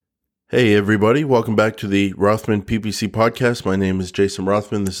Hey, everybody. Welcome back to the Rothman PPC podcast. My name is Jason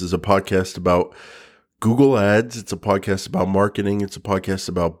Rothman. This is a podcast about Google Ads. It's a podcast about marketing. It's a podcast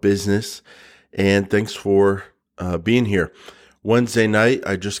about business. And thanks for being here. Wednesday night,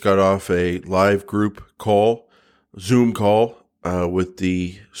 I just got off a live group call, Zoom call, with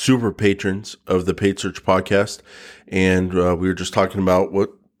the super patrons of the Paid Search podcast. And we were just talking about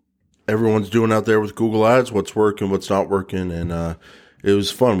what everyone's doing out there with Google Ads, what's working, what's not working. And it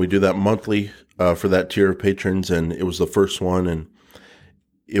was fun. We do that monthly for that tier of patrons, and it was the first one, and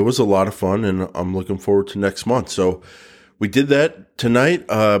it was a lot of fun, and I'm looking forward to next month. So we did that tonight.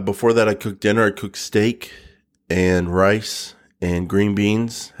 Before that, I cooked dinner. I cooked steak and rice and green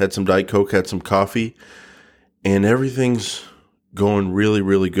beans, had some Diet Coke, had some coffee, and everything's going really,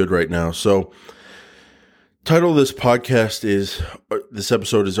 really good right now. So title of this podcast this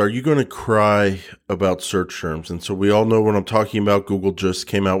episode is, Are You Going to Cry About Search Terms? And so we all know what I'm talking about. Google just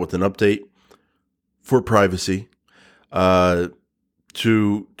came out with an update for privacy to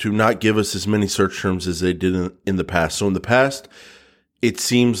not give us as many search terms as they did in the past. So in the past, it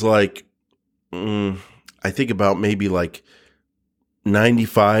seems like, I think about maybe like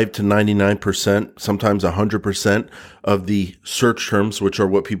 95 to 99%, sometimes 100% of the search terms, which are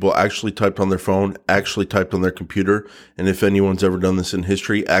what people actually typed on their phone, actually typed on their computer, and if anyone's ever done this in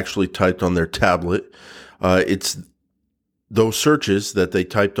history, actually typed on their tablet. It's those searches that they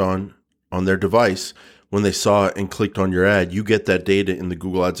typed on their device when they saw it and clicked on your ad. You get that data in the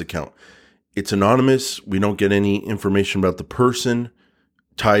Google Ads account. It's anonymous. We don't get any information about the person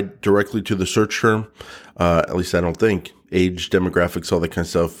tied directly to the search term. At least I don't think. Age, demographics, all that kind of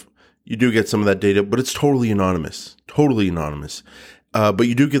stuff. You do get some of that data, but it's totally anonymous. Totally anonymous. But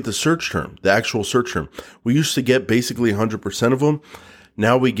you do get the search term, the actual search term. We used to get basically 100% of them.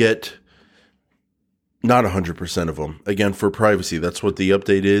 Now we get not 100% of them. Again, for privacy, that's what the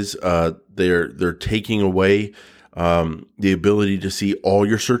update is. They're taking away the ability to see all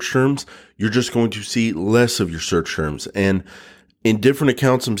your search terms. You're just going to see less of your search terms. And in different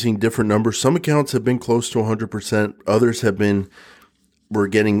accounts, I'm seeing different numbers. Some accounts have been close to 100%. Others we're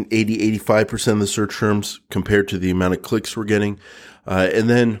getting 80, 85% of the search terms compared to the amount of clicks we're getting. And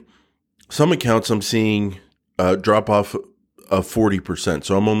then some accounts I'm seeing drop off of 40%.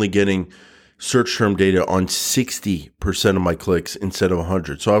 So I'm only getting search term data on 60% of my clicks instead of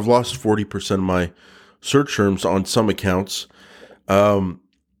 100. So I've lost 40% of my search terms on some accounts.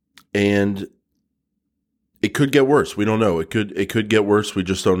 And it could get worse. We don't know. It could get worse. We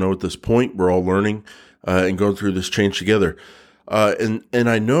just don't know at this point. We're all learning and going through this change together. And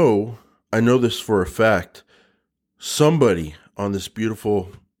I know this for a fact. Somebody on this beautiful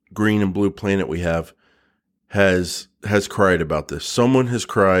green and blue planet we have has cried about this. Someone has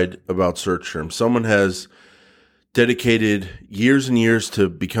cried about search terms. Someone has dedicated years and years to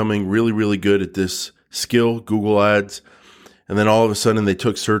becoming really, really good at this skill, Google Ads. And then all of a sudden they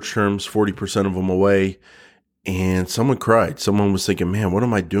took search terms, 40% of them away. And someone cried. Someone was thinking, man, what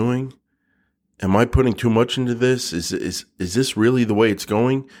am I doing? Am I putting too much into this? Is this really the way it's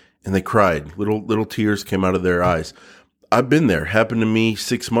going? And they cried. Little tears came out of their eyes. I've been there. Happened to me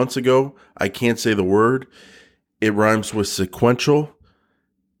 6 months ago. I can't say the word. It rhymes with sequential,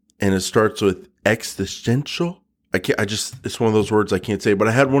 and it starts with existential. It's one of those words I can't say, but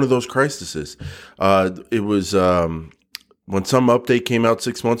I had one of those crises. It was, when some update came out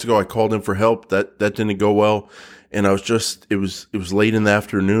 6 months ago, I called in for help. That didn't go well. And it was late in the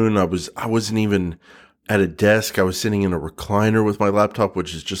afternoon. I wasn't even at a desk. I was sitting in a recliner with my laptop,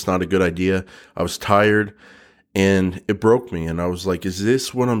 which is just not a good idea. I was tired and it broke me. And I was like, is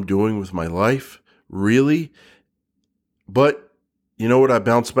this what I'm doing with my life? Really? But you know what? I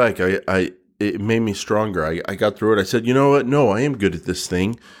bounced back. It made me stronger. I got through it. I said, you know what? No, I am good at this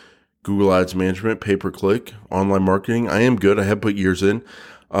thing. Google Ads management, pay-per-click, online marketing. I am good. I have put years in.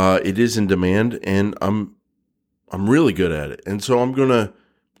 It is in demand, and I'm really good at it. And so I'm gonna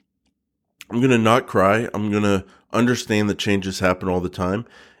not cry. I'm gonna understand that changes happen all the time,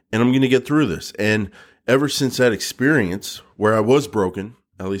 and I'm gonna get through this. And ever since that experience where I was broken,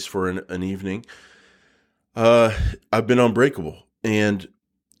 at least for an evening, I've been unbreakable. And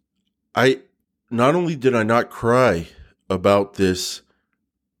not only did I not cry about this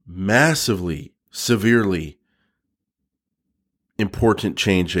massively, severely important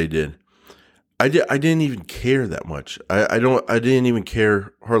change they did, I didn't even care that much. I didn't even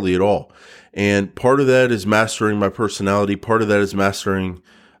care hardly at all. And part of that is mastering my personality. Part of that is mastering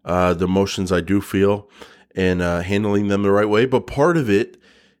the emotions I do feel and handling them the right way. But part of it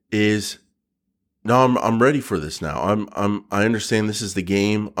is, no, I'm ready for this now. I understand this is the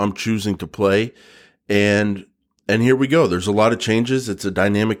game I'm choosing to play, and And here we go. There's a lot of changes. It's a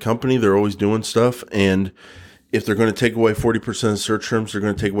dynamic company. They're always doing stuff. And if they're going to take away 40% of search terms, they're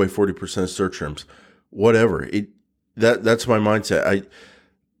going to take away 40% of search terms. Whatever. That's my mindset.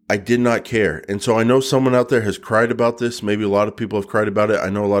 I did not care. And so I know someone out there has cried about this. Maybe a lot of people have cried about it. I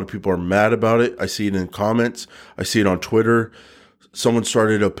know a lot of people are mad about it. I see it in comments. I see it on Twitter. Someone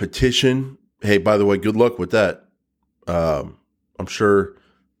started a petition. Hey, by the way, good luck with that. I'm sure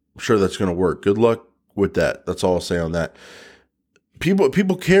that's going to work. Good luck with that. That's all I'll say on that.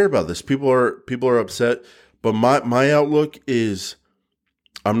 People care about this. People are upset. But my outlook is,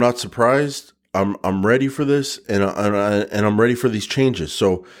 I'm not surprised. I'm ready for this, and I'm ready for these changes.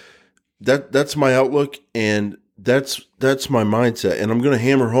 So that's my outlook, and that's my mindset. And I'm going to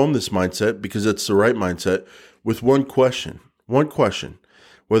hammer home this mindset because it's the right mindset with one question. One question.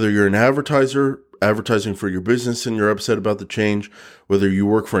 Whether you're an advertiser advertising for your business and you're upset about the change, whether you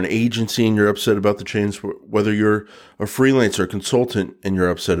work for an agency and you're upset about the change, whether you're a freelancer, consultant, and you're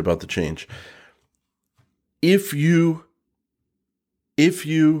upset about the change. If you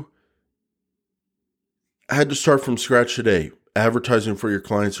had to start from scratch today, advertising for your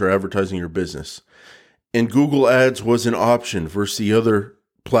clients or advertising your business, and Google Ads was an option versus the other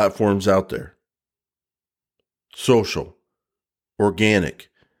platforms out there, social, organic,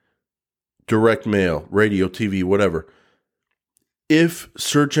 direct mail, radio, TV, whatever. If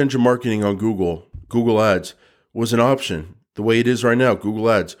search engine marketing on Google Ads was an option, the way it is right now, Google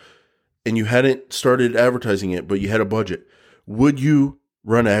Ads, and you hadn't started advertising it, but you had a budget, would you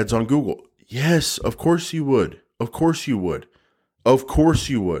run ads on Google? Yes, of course you would. Of course you would. Of course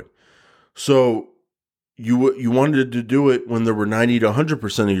you would. So you wanted to do it when there were 90 to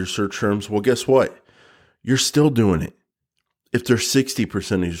 100% of your search terms. Well, guess what? You're still doing it if there's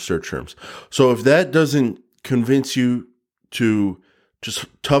 60% of your search terms. So if that doesn't convince you to just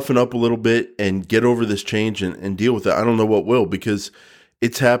toughen up a little bit and get over this change and deal with it, I don't know what will, because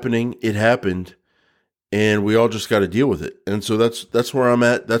it's happening. It happened. And we all just got to deal with it. And so that's where I'm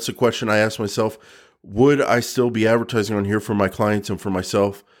at. That's a question I ask myself. Would I still be advertising on here for my clients and for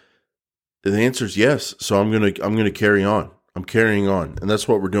myself? And the answer is yes. So I'm gonna carry on. I'm carrying on. And that's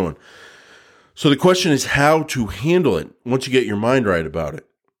what we're doing. So the question is how to handle it once you get your mind right about it.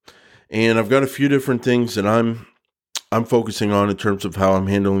 And I've got a few different things that I'm focusing on in terms of how I'm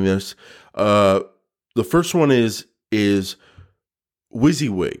handling this. The first one is WYSIWYG.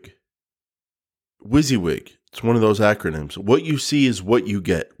 WYSIWYG. It's one of those acronyms. What you see is what you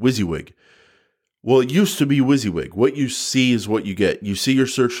get. WYSIWYG. Well, it used to be WYSIWYG. What you see is what you get. You see your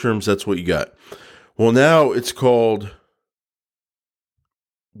search terms, that's what you got. Well, now it's called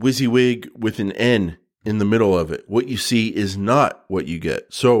WYSIWYG with an N in the middle of it. What you see is not what you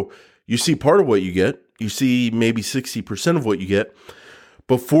get. So you see part of what you get. You see maybe 60% of what you get,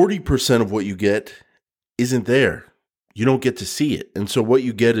 but 40% of what you get isn't there. You don't get to see it. And so what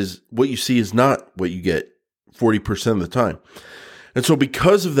you see is not what you get 40% of the time. And so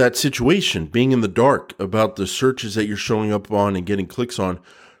because of that situation, being in the dark about the searches that you're showing up on and getting clicks on,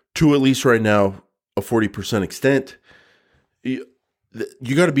 to at least right now, a 40% extent, you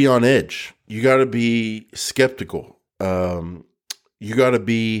got to be on edge. You got to be skeptical. You got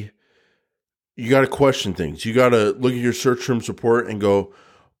to question things. You got to look at your search terms report and go,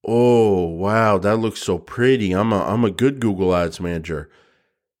 oh, wow, that looks so pretty. I'm a good Google Ads manager,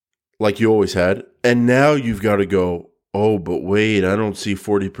 like you always had. And now you've got to go, oh, but wait, I don't see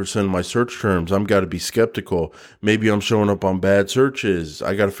 40% of my search terms. I'm got to be skeptical. Maybe I'm showing up on bad searches.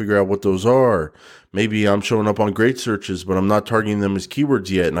 I got to figure out what those are. Maybe I'm showing up on great searches, but I'm not targeting them as keywords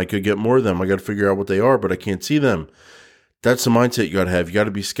yet, and I could get more of them. I got to figure out what they are, but I can't see them. That's the mindset you got to have. You got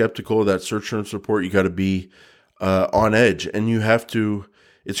to be skeptical of that search terms report. You got to be on edge, and you have to.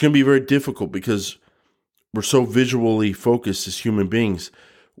 It's going to be very difficult because we're so visually focused as human beings.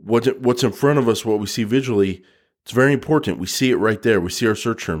 What's in front of us, what we see visually, it's very important. We see it right there. We see our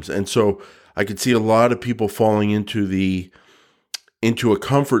search terms. And so I could see a lot of people falling into a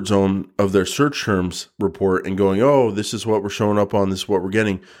comfort zone of their search terms report and going, oh, this is what we're showing up on, this is what we're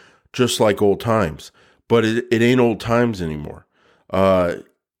getting, just like old times. But it ain't old times anymore.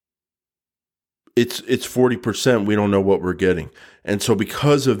 It's 40%. We don't know what we're getting. And so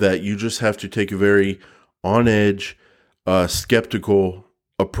because of that, you just have to take a very on edge, skeptical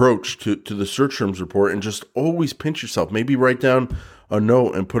approach to the search terms report and just always pinch yourself. Maybe write down a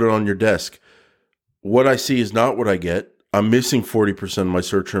note and put it on your desk. What I see is not what I get. I'm missing 40% of my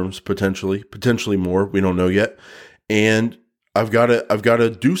search terms, potentially more. We don't know yet. And I've got to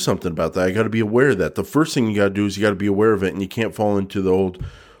do something about that. I got to be aware of that. The first thing you got to do is you got to be aware of it, and you can't fall into the old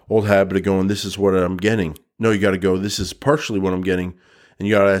habit of going, this is what I'm getting. No, you got to go, this is partially what I'm getting, And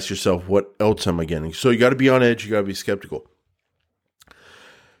you got to ask yourself, what else am I getting? So you got to be on edge. You got to be skeptical.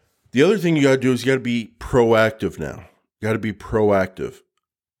 The other thing you got to do is you got to be proactive now. You got to be proactive.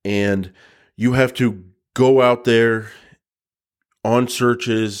 And you have to go out there on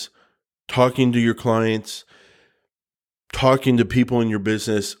searches, talking to your clients, talking to people in your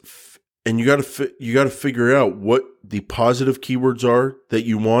business, and you got to figure out what the positive keywords are that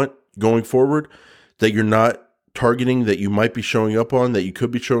you want going forward, that you're not targeting, that you might be showing up on, that you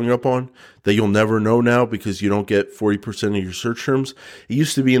could be showing up on, that you'll never know now because you don't get 40% of your search terms. It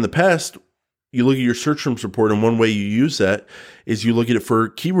used to be in the past, you look at your search terms report, and one way you use that is you look at it for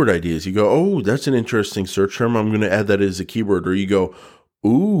keyword ideas. You go, oh, that's an interesting search term. I'm going to add that as a keyword. Or you go,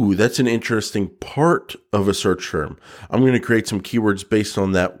 ooh, that's an interesting part of a search term. I'm going to create some keywords based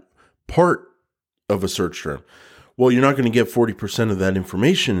on that part of a search term. Well, you're not going to get 40% of that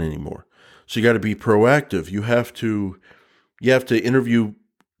information anymore. So you got to be proactive. You have to interview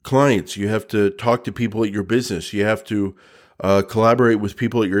clients. You have to talk to people at your business. You have to collaborate with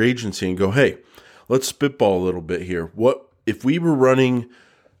people at your agency and go, hey, let's spitball a little bit here. What if we were running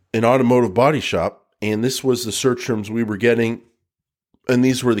an automotive body shop and this was the search terms we were getting and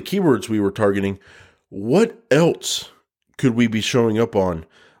these were the keywords we were targeting? What else could we be showing up on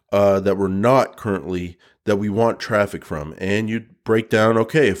that we're not currently, that we want traffic from? And you'd break down,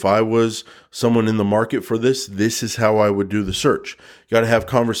 okay, if I was someone in the market for this, this is how I would do the search. You got to have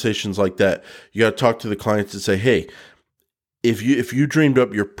conversations like that. You got to talk to the clients and say, hey, if you dreamed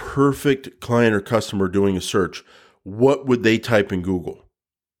up your perfect client or customer doing a search, what would they type in Google?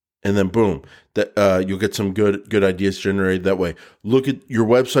 And then boom, that you'll get some good ideas generated that way. Look at your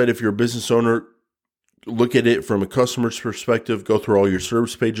website if you're a business owner. Look at it from a customer's perspective. Go through all your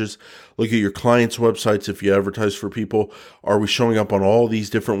service pages. Look at your clients' websites if you advertise for people. Are we showing up on all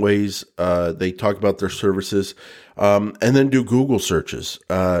these different ways they talk about their services? And then do Google searches.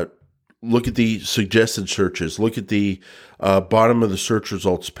 Look at the suggested searches. Look at the bottom of the search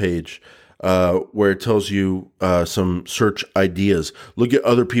results page where it tells you some search ideas. Look at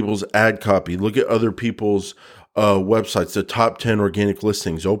other people's ad copy. Look at other people's websites, the top 10 organic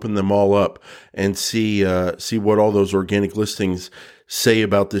listings. Open them all up and see what all those organic listings say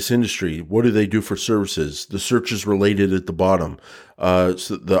about this industry. What do they do for services? The search is related at the bottom.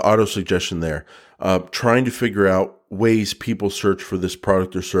 So the auto suggestion there. Trying to figure out ways people search for this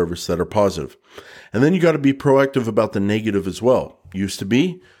product or service that are positive. And then you got to be proactive about the negative as well. Used to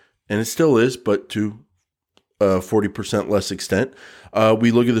be, and it still is, but to 40% less extent.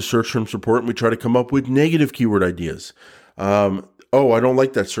 We look at the search terms report and we try to come up with negative keyword ideas. Oh, I don't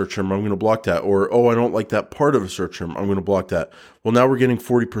like that search term. I'm going to block that. Or, oh, I don't like that part of a search term. I'm going to block that. Well, now we're getting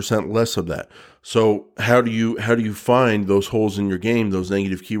 40% less of that. So how do you find those holes in your game, those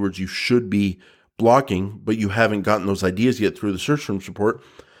negative keywords you should be blocking, but you haven't gotten those ideas yet through the search terms report?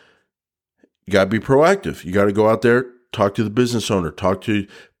 You got to be proactive. You got to go out there, talk to the business owner, talk to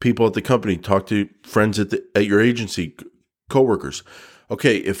people at the company, talk to friends at your agency, coworkers.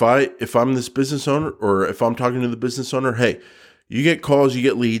 Okay, if I'm this business owner, or if I'm talking to the business owner, hey, you get calls, you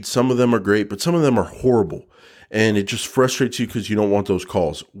get leads. Some of them are great, but some of them are horrible, and it just frustrates you because you don't want those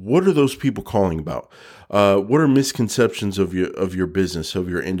calls. What are those people calling about? What are misconceptions of your business, of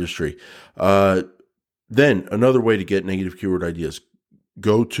your industry? Then another way to get negative keyword ideas: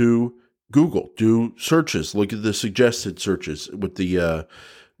 go to Google, do searches, look at the suggested searches with the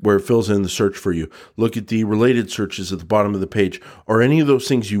where it fills in the search for you. Look at the related searches at the bottom of the page. Are any of those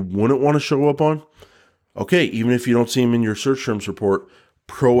things you wouldn't want to show up on? Okay, even if you don't see them in your search terms report,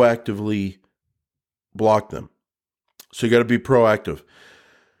 proactively block them. So you got to be proactive.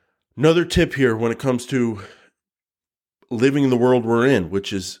 Another tip here when it comes to living in the world we're in,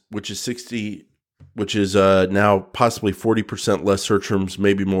 which is now possibly 40% less search terms,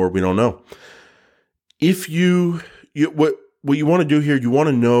 maybe more, we don't know. If what you want to do here, you want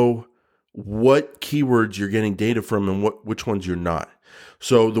to know what keywords you're getting data from and which ones you're not.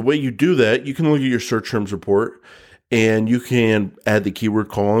 So the way you do that, you can look at your search terms report and you can add the keyword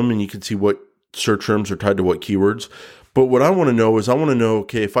column and you can see what search terms are tied to what keywords. But what I want to know is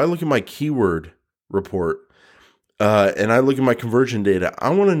okay, if I look at my keyword report and I look at my conversion data,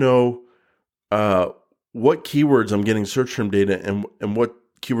 I want to know what keywords I'm getting search term data and what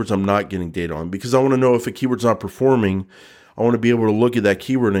keywords I'm not getting data on, because I want to know if a keyword's not performing. I want to be able to look at that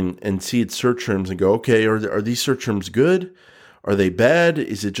keyword and see its search terms and go, okay, are these search terms good? Are they bad?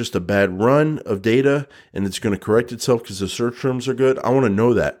 Is it just a bad run of data and it's going to correct itself because the search terms are good? I want to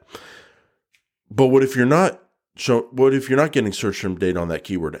know that. But what if you're not getting search term data on that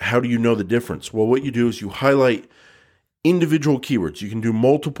keyword? How do you know the difference? Well, what you do is you highlight individual keywords. You can do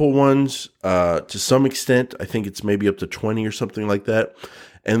multiple ones to some extent. I think it's maybe up to 20 or something like that.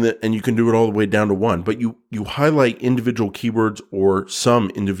 And you can do it all the way down to one. But you highlight individual keywords or some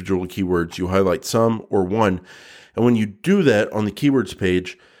individual keywords. You highlight some or one. And when you do that on the keywords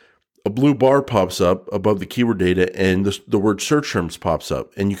page, a blue bar pops up above the keyword data and the word search terms pops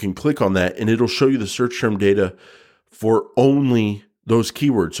up. And you can click on that and it'll show you the search term data for only those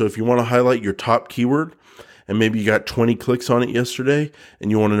keywords. So if you want to highlight your top keyword and maybe you got 20 clicks on it yesterday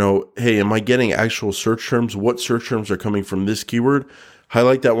and you want to know, hey, am I getting actual search terms? What search terms are coming from this keyword?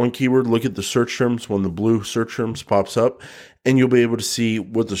 Highlight that one keyword, look at the search terms when the blue search terms pops up, and you'll be able to see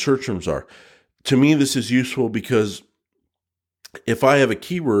what the search terms are. To me, this is useful because if I have a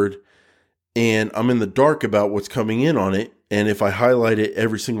keyword and I'm in the dark about what's coming in on it, and if I highlight it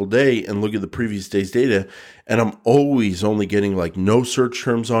every single day and look at the previous day's data, and I'm always only getting like no search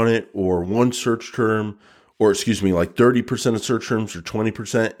terms on it or one search term, or like 30% of search terms or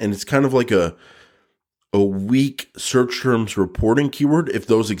 20%, and it's kind of like a weak search terms reporting keyword. If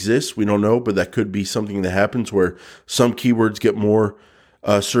those exist, we don't know, but that could be something that happens where some keywords get more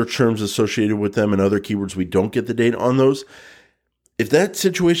search terms associated with them and other keywords we don't get the data on those. If that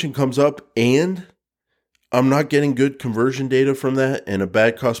situation comes up and I'm not getting good conversion data from that and a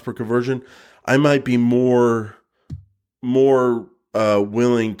bad cost per conversion, I might be more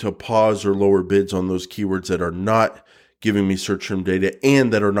willing to pause or lower bids on those keywords that are not giving me search term data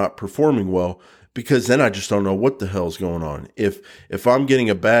and that are not performing well, because then I just don't know what the hell's going on. If I'm getting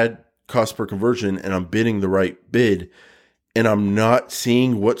a bad cost per conversion and I'm bidding the right bid and I'm not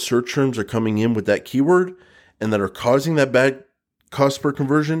seeing what search terms are coming in with that keyword and that are causing that bad cost per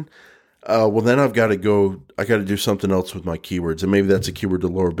conversion, well, then I got to do something else with my keywords. And maybe that's a keyword to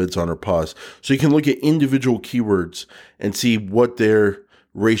lower bids on or pause. So you can look at individual keywords and see what their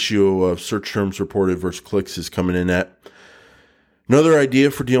ratio of search terms reported versus clicks is coming in at. Another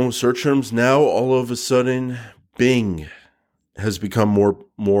idea for dealing with search terms, now all of a sudden, Bing has become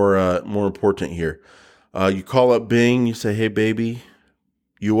more important here. You call up Bing, you say, hey, baby,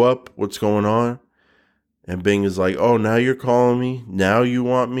 you up? What's going on? And Bing is like, oh, now you're calling me? Now you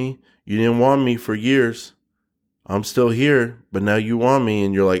want me? You didn't want me for years. I'm still here, but now you want me.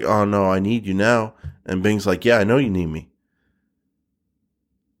 And you're like, oh, no, I need you now. And Bing's like, yeah, I know you need me.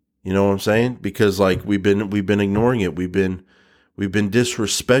 You know what I'm saying? Because like we've been ignoring it. We've been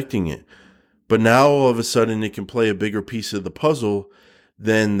disrespecting it. But now all of a sudden it can play a bigger piece of the puzzle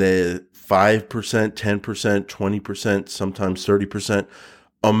than the 5%, 10%, 20%, sometimes 30%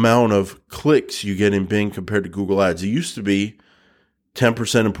 amount of clicks you get in Bing compared to Google Ads. It used to be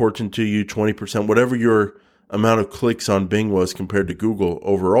 10% important to you, 20%, whatever your amount of clicks on Bing was compared to Google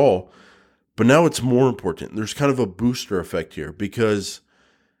overall. But now it's more important. There's kind of a booster effect here, because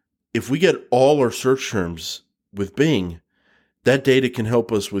if we get all our search terms with Bing, that data can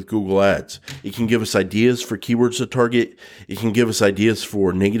help us with Google Ads. It can give us ideas for keywords to target. It can give us ideas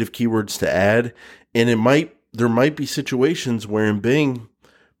for negative keywords to add. And there might be situations where in Bing,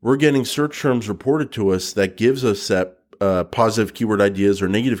 we're getting search terms reported to us that gives us that positive keyword ideas or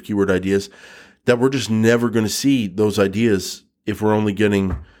negative keyword ideas that we're just never going to see those ideas if we're only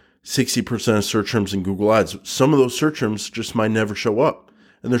getting 60% of search terms in Google Ads. Some of those search terms just might never show up,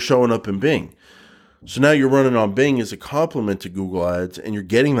 and they're showing up in Bing. So now you're running on Bing as a complement to Google Ads, and you're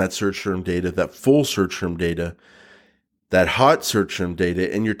getting that search term data, that full search term data, that hot search term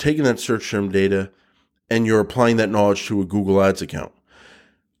data, and you're taking that search term data and you're applying that knowledge to a Google Ads account.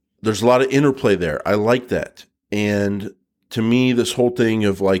 There's a lot of interplay there. I like that. And to me, this whole thing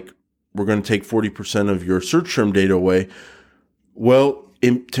of like, we're going to take 40% of your search term data away, well,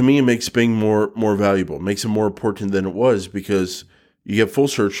 to me, it makes Bing more valuable. It makes it more important than it was, because you get full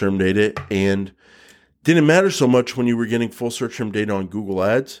search term data, and didn't matter so much when you were getting full search term data on Google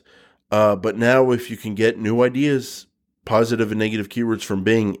Ads. But now if you can get new ideas, positive and negative keywords from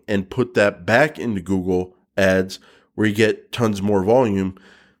Bing, and put that back into Google Ads where you get tons more volume,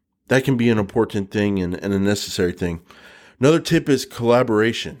 that can be an important thing and a necessary thing. Another tip is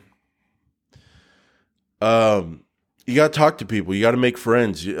collaboration. You got to talk to people. You got to make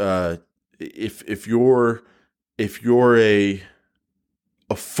friends. If you're a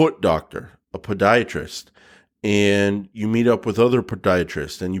foot doctor, a podiatrist, and you meet up with other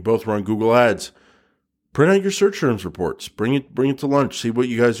podiatrists and you both run Google Ads, print out your search terms reports. Bring it to lunch. See what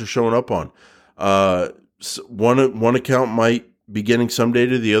you guys are showing up on. One account might be getting some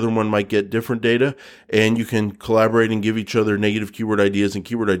data, the other one might get different data, and you can collaborate and give each other negative keyword ideas and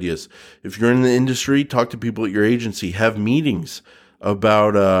keyword ideas. If you're in the industry, talk to people at your agency. Have meetings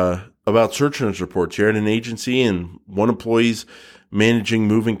about search terms reports. You're at an agency and one employee's managing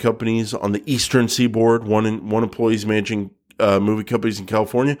moving companies on the Eastern Seaboard. One employee's managing moving companies in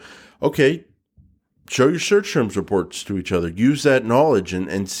California. Okay, show your search terms reports to each other. Use that knowledge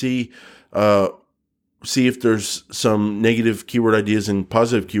and see if there's some negative keyword ideas and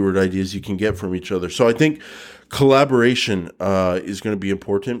positive keyword ideas you can get from each other. So I think collaboration is going to be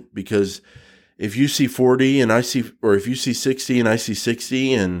important, because if you see 40 and if you see 60 and I see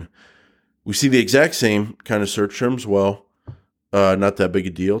 60 and we see the exact same kind of search terms, well, not that big a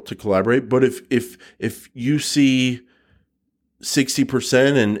deal to collaborate. But if you see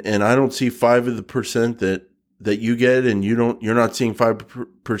 60% and I don't see 5% that you get, and you're not seeing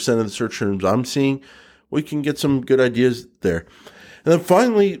 5% of the search terms I'm seeing, we can get some good ideas there. And then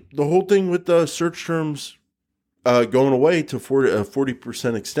finally, the whole thing with the search terms going away to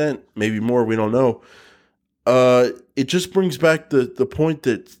 40% extent, maybe more, we don't know. It just brings back the point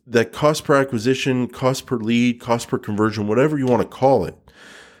that cost per acquisition, cost per lead, cost per conversion, whatever you want to call it.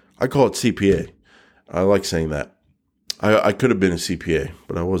 I call it CPA. I like saying that. I could have been a CPA,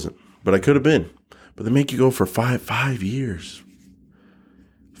 but I wasn't. But I could have been. But they make you go for five years.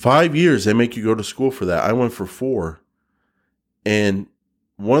 5 years, they make you go to school for that. I went for 4. And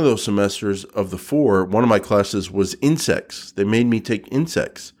one of those semesters of the 4, one of my classes was insects. They made me take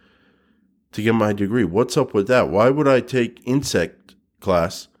insects to get my degree. What's up with that? Why would I take insect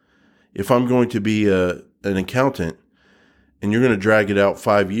class if I'm going to be an accountant, and you're going to drag it out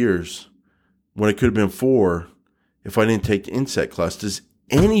 5 years when it could have been 4 if I didn't take the insect class? Does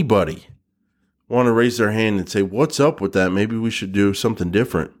anybody want to raise their hand and say, what's up with that? Maybe we should do something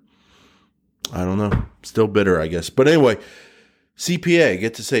different. I don't know. Still bitter, I guess. But anyway, CPA, I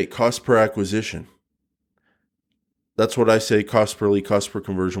get to say cost per acquisition. That's what I say, cost per lead, cost per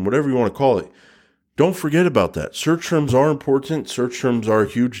conversion, whatever you want to call it. Don't forget about that. Search terms are important. Search terms are a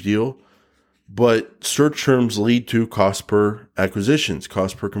huge deal. But search terms lead to cost per acquisitions,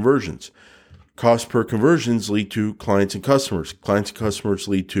 cost per conversions. Cost per conversions lead to clients and customers. Clients and customers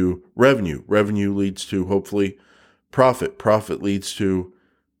lead to revenue. Revenue leads to, hopefully, profit. Profit leads to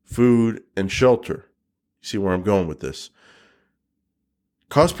food and shelter. You see where I'm going with this?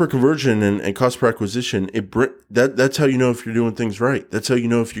 Cost per conversion and cost per acquisition, that's how you know if you're doing things right. That's how you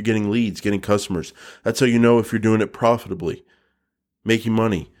know if you're getting leads, getting customers. That's how you know if you're doing it profitably, making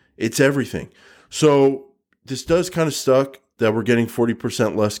money. It's everything. So this does kind of suck that we're getting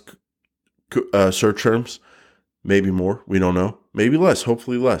 40% less search terms, maybe more, we don't know, maybe less,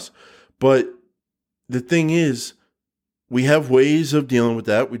 hopefully less. But the thing is, we have ways of dealing with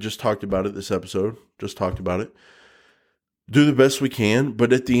that. We just talked about it this episode, do the best we can,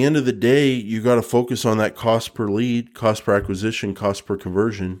 but at the end of the day, you got to focus on that cost per lead, cost per acquisition, cost per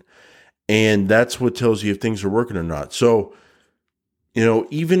conversion, and that's what tells you if things are working or not. So,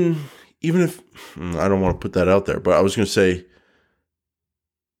 even if, I don't want to put that out there, but I was going to say,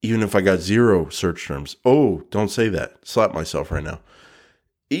 even if I got 0 search terms. Oh, don't say that. Slap myself right now.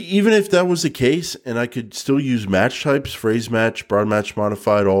 Even if that was the case and I could still use match types, phrase match, broad match,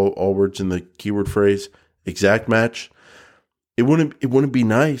 modified, all words in the keyword phrase, exact match, it wouldn't be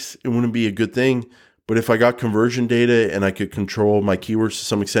nice. It wouldn't be a good thing. But if I got conversion data and I could control my keywords to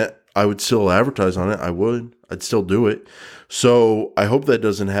some extent, I would still advertise on it. I'd still do it. So I hope that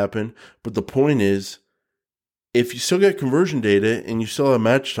doesn't happen. But the point is, if you still get conversion data and you still have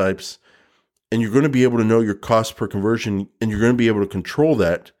match types, and you're going to be able to know your cost per conversion, and you're going to be able to control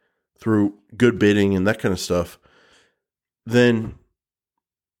that through good bidding and that kind of stuff, then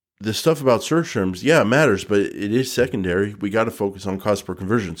the stuff about search terms, yeah, it matters, but it is secondary. We got to focus on cost per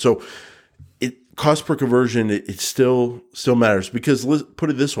conversion. So cost per conversion, it still matters, because let's put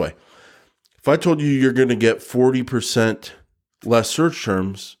it this way. If I told you you're going to get 40% less search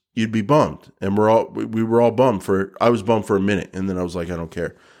terms, you'd be bummed. And we were all bummed I was bummed for a minute, and then I was like, I don't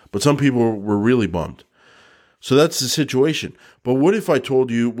care. But some people were really bummed. So that's the situation. But what if I told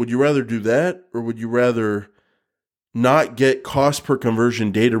you, would you rather do that, or would you rather not get cost per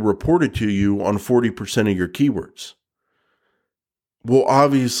conversion data reported to you on 40% of your keywords? Well,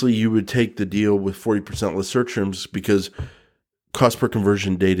 obviously you would take the deal with 40% less search terms, because cost per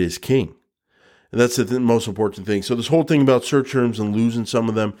conversion data is king. And that's the most important thing. So this whole thing about search terms and losing some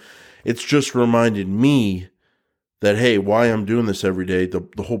of them, it's just reminded me that, hey, why I'm doing this every day, the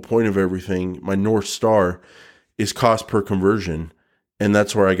whole point of everything, my North Star, is cost per conversion. And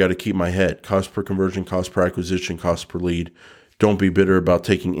that's where I got to keep my head. Cost per conversion, cost per acquisition, cost per lead. Don't be bitter about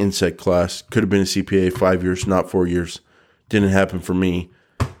taking insect class. Could have been a CPA 5 years, not 4 years. Didn't happen for me.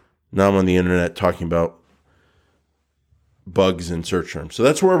 Now I'm on the internet talking about bugs in search terms. So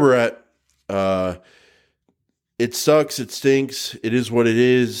that's where we're at. It sucks. It stinks. It is what it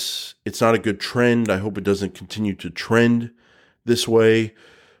is. It's not a good trend. I hope it doesn't continue to trend. this way,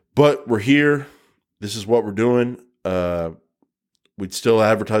 but we're here. This is what we're doing. We'd still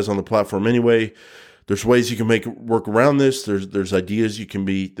advertise on the platform anyway. There's ways you can make it work around this. There's ideas you can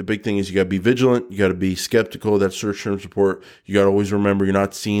be. The big thing is you got to be vigilant. You got to be skeptical of that search term support. You got to always remember you're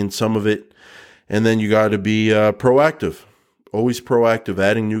not seeing some of it. And then you got to be proactive. Always proactive,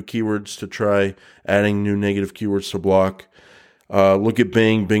 adding new keywords to try, adding new negative keywords to block. Look at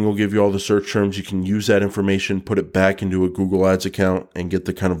Bing. Bing will give you all the search terms. You can use that information, put it back into a Google Ads account and get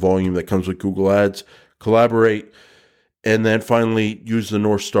the kind of volume that comes with Google Ads. Collaborate. And then finally, use the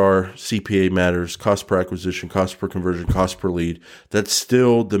North Star. CPA matters, cost per acquisition, cost per conversion, cost per lead. That's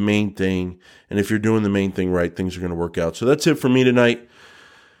still the main thing. And if you're doing the main thing right, things are going to work out. So that's it for me tonight.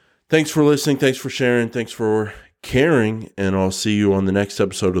 Thanks for listening. Thanks for sharing. Thanks for caring. And I'll see you on the next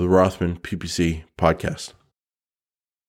episode of the Rothman PPC podcast.